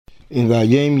In the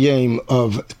Hayom Yom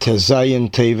of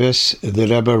Teves, the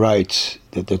Rebbe writes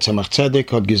that the Tzemach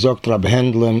Tzedek had gesagt Rab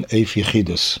Hendlen eif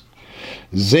Yechidus.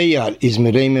 Zeyar is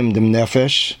mereimem dem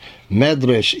Nefesh,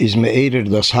 Medrash is me'erer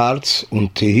das Herz,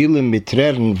 und Tehillim mit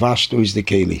Tränen wascht aus de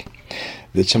Keli.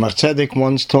 The Tzemach Tzedek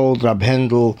once told Rab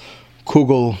Hendel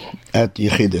Kugel at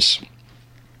Yechidus.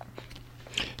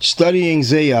 Studying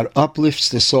Zeyar uplifts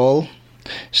the soul,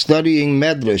 studying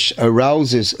Medrash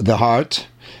arouses the heart,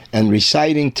 and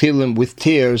reciting Tehillim with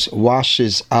tears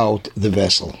washes out the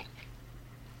vessel.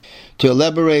 To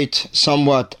elaborate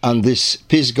somewhat on this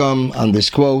Pisgam, on this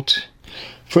quote,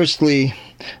 firstly,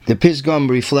 the Pisgam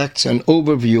reflects an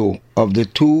overview of the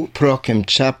two Prokim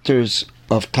chapters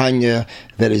of Tanya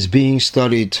that is being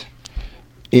studied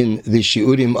in the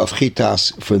Shiurim of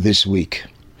Chitas for this week.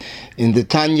 In the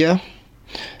Tanya,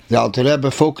 the Alter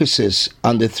Rebbe focuses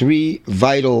on the three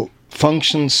vital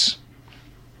functions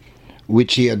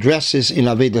which he addresses in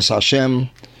Avodas Hashem: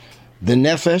 the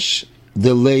Nefesh,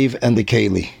 the Leiv, and the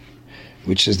Keli,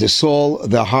 which is the soul,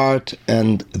 the heart,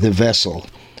 and the vessel,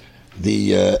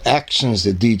 the actions,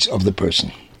 the deeds of the person.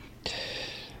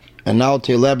 And now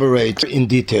to elaborate in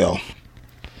detail.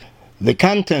 The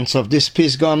contents of this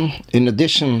Pisgam, in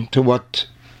addition to what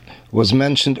was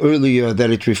mentioned earlier,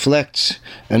 that it reflects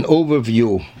an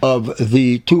overview of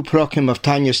the two Prokim of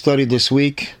Tanya studied this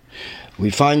week, we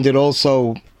find it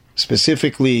also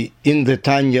specifically in the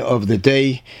Tanya of the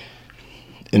day,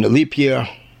 in a leap year,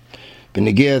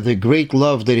 Benegir, the great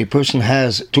love that a person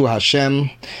has to Hashem,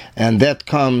 and that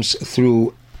comes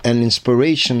through an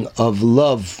inspiration of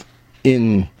love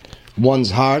in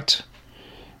one's heart.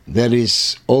 That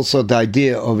is also the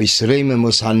idea of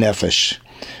Isreimemus HaNefesh,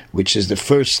 which is the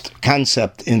first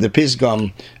concept in the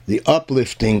Pisgam, the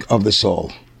uplifting of the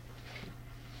soul.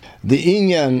 The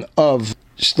inyan of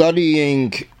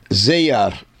studying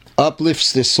Zeyar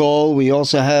uplifts the soul. We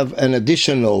also have an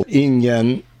additional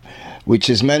inyan, which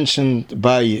is mentioned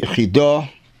by Chidah,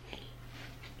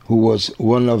 who was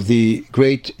one of the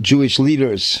great Jewish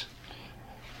leaders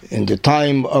in the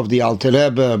time of the Alter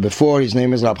Rebbe. Before, his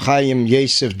name is Rab Hayom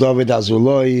Yosef David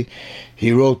Azuloi.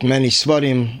 He wrote many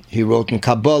Svarim. He wrote in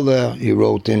Kabbalah. He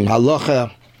wrote in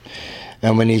Halacha.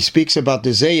 And when he speaks about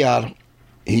the Zeyar,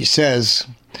 he says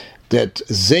that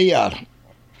Zeyar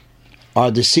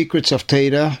are the secrets of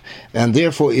Torah, and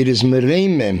therefore it is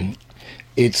mereimem.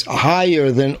 It's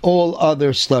higher than all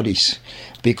other studies,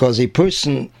 because a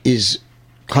person is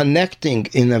connecting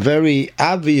in a very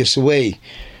obvious way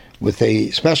with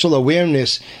a special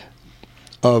awareness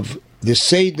of the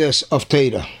Seidas of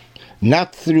Torah,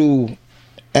 not through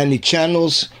any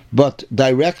channels, but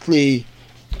directly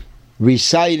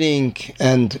reciting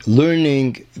and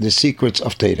learning the secrets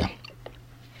of Torah.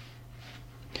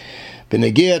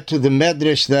 Benegir to the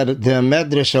Medrash, that the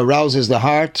Medrash arouses the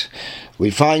heart, we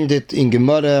find it in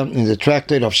Gemara, in the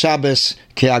tractate of Shabbos,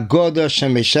 Ke Agoda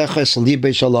Shemesheches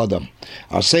Libe Shel Adam.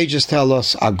 Our sages tell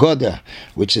us Agoda,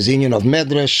 which is inyan of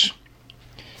Medrash,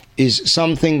 is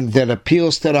something that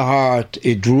appeals to the heart.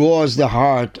 It draws the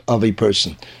heart of a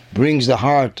person, brings the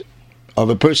heart of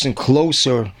a person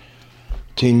closer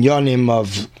to inyanim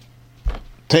of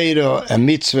Torah and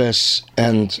mitzvahs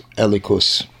and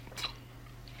elikus.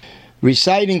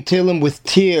 Reciting Tehillim with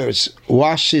tears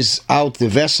washes out the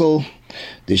vessel.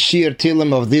 The Shir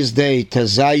Tehillim of this day,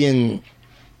 Tazayin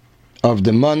of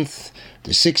the month,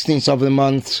 the 16th of the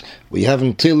month, we have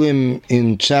in Tehillim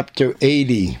in chapter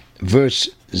 80, verse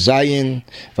Zayin,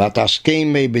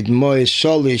 Vatashkeme Bidmoe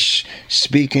Sholish,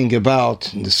 speaking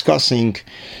about, discussing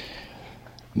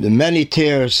the many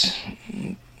tears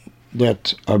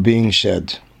that are being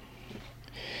shed.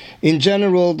 In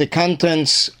general, the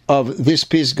contents of this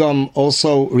Pisgam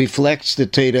also reflects the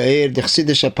Torah, the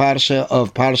Chassidische Parsha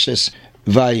of Parshas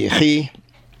Vayechi,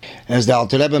 as the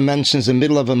Alter Rebbe mentions in the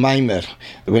middle of a Maimer.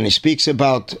 When he speaks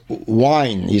about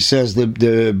wine, he says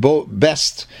the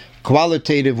best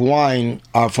qualitative wine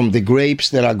are from the grapes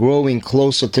that are growing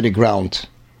closer to the ground.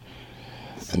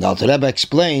 And the Alter Rebbe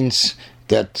explains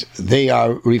that they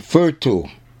are referred to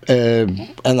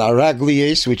an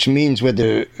araglies, which means where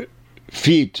the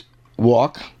feet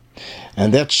walk,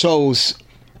 and that shows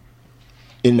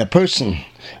in a person,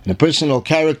 in the personal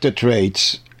character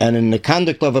traits, and in the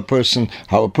conduct of a person,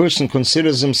 how a person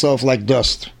considers himself like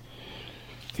dust.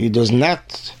 He does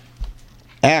not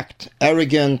act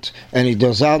arrogant, and he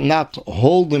does not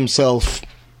hold himself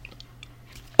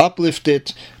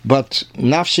uplifted, but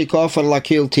nafshik offer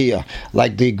lakil tia,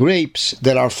 like the grapes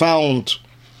that are found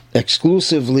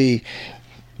exclusively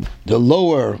the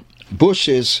lower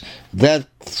bushes,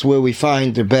 that's where we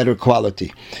find the better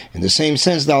quality. In the same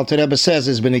sense, the Alter Rebbe says,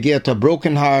 it's been a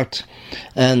broken heart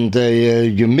and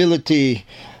humility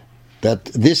that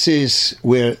this is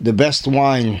where the best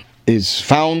wine is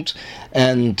found,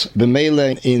 and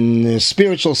b'meila, in a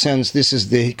spiritual sense, this is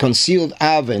the concealed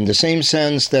ava, in the same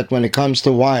sense that when it comes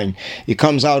to wine, it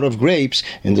comes out of grapes.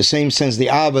 In the same sense, the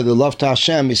ava, the love to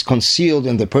Hashem, is concealed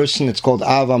in the person. It's called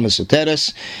ava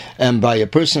mesuteres, and by a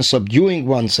person subduing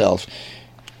oneself,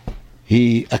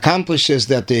 he accomplishes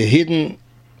that the hidden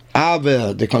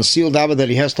ava, the concealed ava that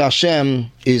he has to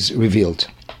Hashem, is revealed.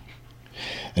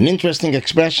 An interesting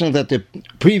expression that the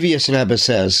previous Rebbe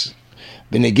says,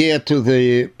 Benegea to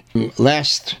the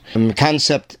last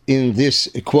concept in this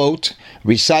quote,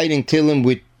 reciting Tehillim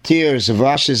with tears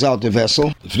washes out the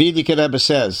vessel. Frierdiker Rebbe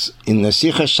says in the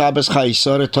Sicha Shabbos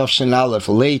Chayisore Tovshin Aleph,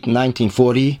 late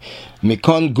 1940,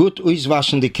 Mikon gut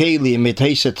uitwaschen de Keli mit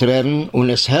heiße Tränen und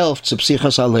es hilft zu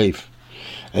Psychas Alev.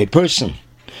 A person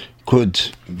could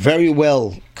very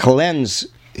well cleanse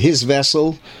his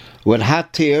vessel with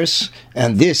hot tears,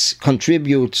 and this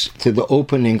contributes to the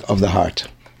opening of the heart.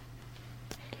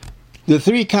 The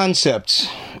three concepts,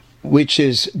 which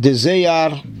is the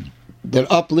Zayar that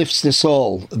uplifts the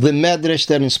soul, the Medrash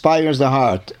that inspires the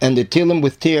heart, and the Tehillim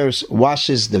with tears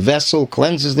washes the vessel,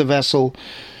 cleanses the vessel,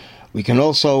 we can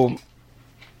also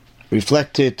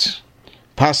reflect it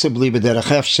possibly with Derech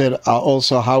Efsher,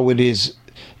 also how it is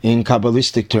in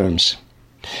Kabbalistic terms.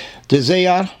 The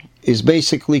Zayar is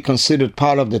basically considered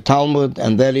part of the Talmud,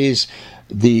 and that is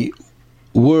the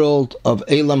world of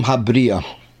Elam Habriya.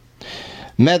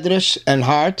 Medrash and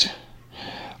heart,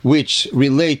 which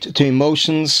relate to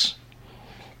emotions.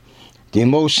 The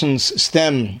emotions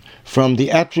stem from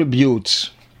the attributes,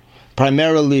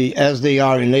 primarily as they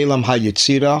are in Elam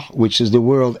HaYetzira, which is the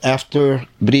world after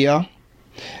Bria,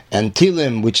 and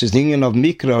Tehillim, which is the union of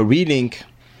Mikra,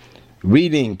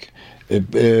 reading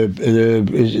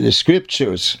the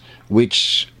scriptures,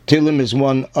 which Tehillim is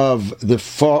one of the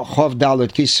Chov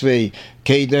Dalet Kisvei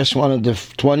Kedesh, one of the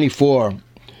 24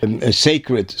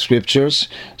 sacred scriptures.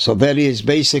 So that is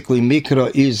basically,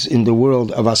 Mikra is in the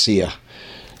world of Asiya.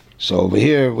 So over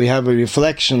here we have a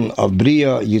reflection of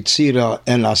Bria, Yetzira,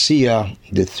 and Asiya,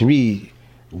 the three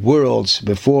worlds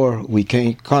before we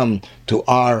can come to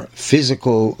our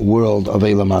physical world of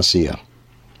Elam Asiya.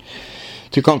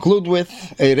 To conclude with,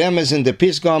 a remez in the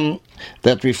Pisgam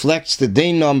that reflects the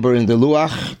day number in the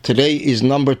Luach. Today is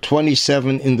number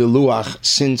 27 in the Luach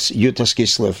since Yutas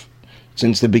Kislev,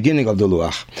 since the beginning of the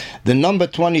Luach. The number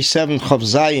 27, Chav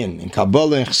Zayin, in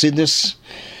Kabbalah and Chassidus,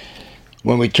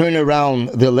 when we turn around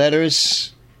the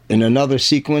letters in another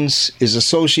sequence, is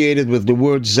associated with the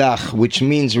word Zach, which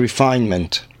means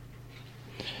refinement.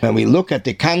 When we look at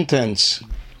the contents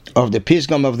of the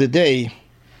Pisgam of the day,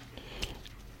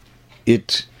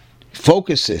 it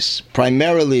focuses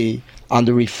primarily on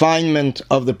the refinement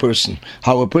of the person,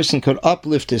 how a person could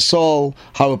uplift his soul,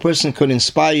 how a person could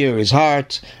inspire his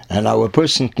heart, and how a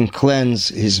person can cleanse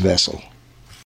his vessel.